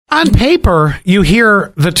On paper, you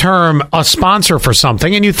hear the term a sponsor for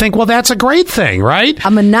something and you think, well, that's a great thing, right?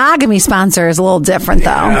 A monogamy sponsor is a little different,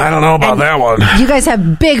 though. I don't know about that one. You guys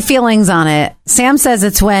have big feelings on it. Sam says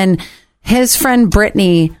it's when his friend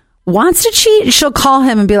Brittany wants to cheat. She'll call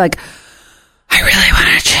him and be like, I really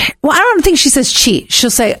want to cheat. Well, I don't think she says cheat. She'll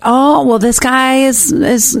say, oh, well, this guy is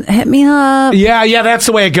hit me up. Yeah, that's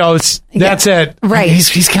the way it goes. That's it. Right.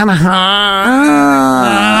 He's kind of hot.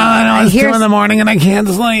 It's 2 in the morning and I can't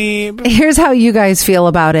sleep. Here's how you guys feel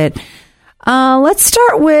about it. Let's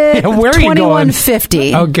start with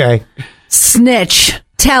 2150. Okay. Snitch.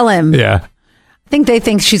 Tell him. Yeah. I think they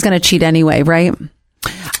think she's going to cheat anyway, right?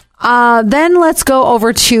 Then let's go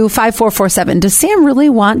over to 5447. Does Sam really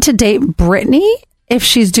want to date Brittany if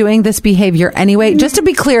she's doing this behavior anyway? Just to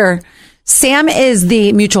be clear, Sam is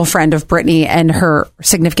the mutual friend of Brittany and her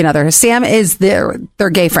significant other. Sam is their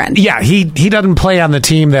gay friend. Yeah, he doesn't play on the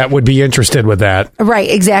team that would be interested with that. Right,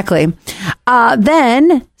 exactly.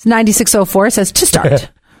 Then 9604 says, to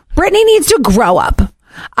start, Brittany needs to grow up.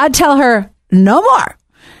 I'd tell her no more.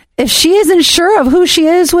 If she isn't sure of who she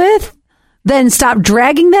is with, then stop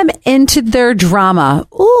dragging them into their drama.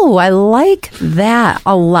 Ooh, I like that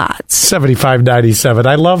a lot. 7597.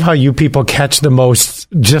 I love how you people catch the most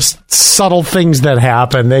just subtle things that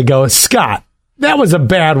happen. They go, Scott, that was a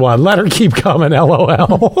bad one. Let her keep coming, LOL.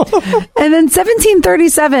 And then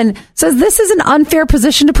 1737 says this is an unfair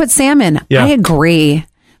position to put Sam in. Yeah. I agree.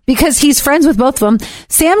 Because he's friends with both of them.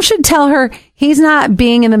 Sam should tell her he's not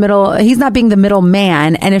being in the middle. He's not being the middle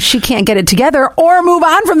man. And if she can't get it together or move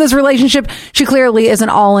on from this relationship, she clearly isn't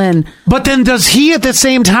all in. But then does he at the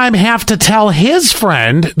same time have to tell his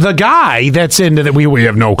friend, the guy that's into that? We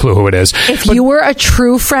have no clue who it is. If you were a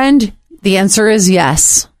true friend, the answer is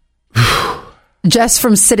yes. Just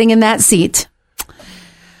from sitting in that seat.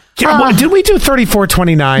 Did we do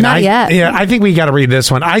 3429? Not yet. Yeah, I think we got to read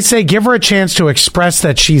this one. I say give her a chance to express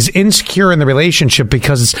that she's insecure in the relationship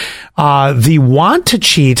because the want to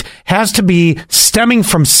cheat has to be stemming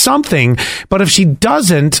from something. But if she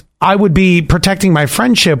doesn't, I would be protecting my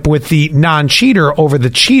friendship with the non-cheater over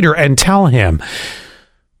the cheater and tell him.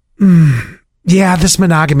 Yeah, this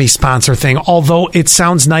monogamy sponsor thing, although it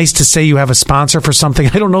sounds nice to say you have a sponsor for something,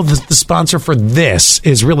 I don't know that the sponsor for this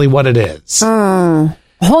is really what it is.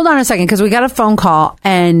 Hold on a second, because we got a phone call,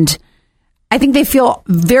 and I think they feel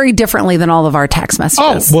very differently than all of our text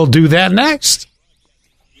messages. Oh, we'll do that next.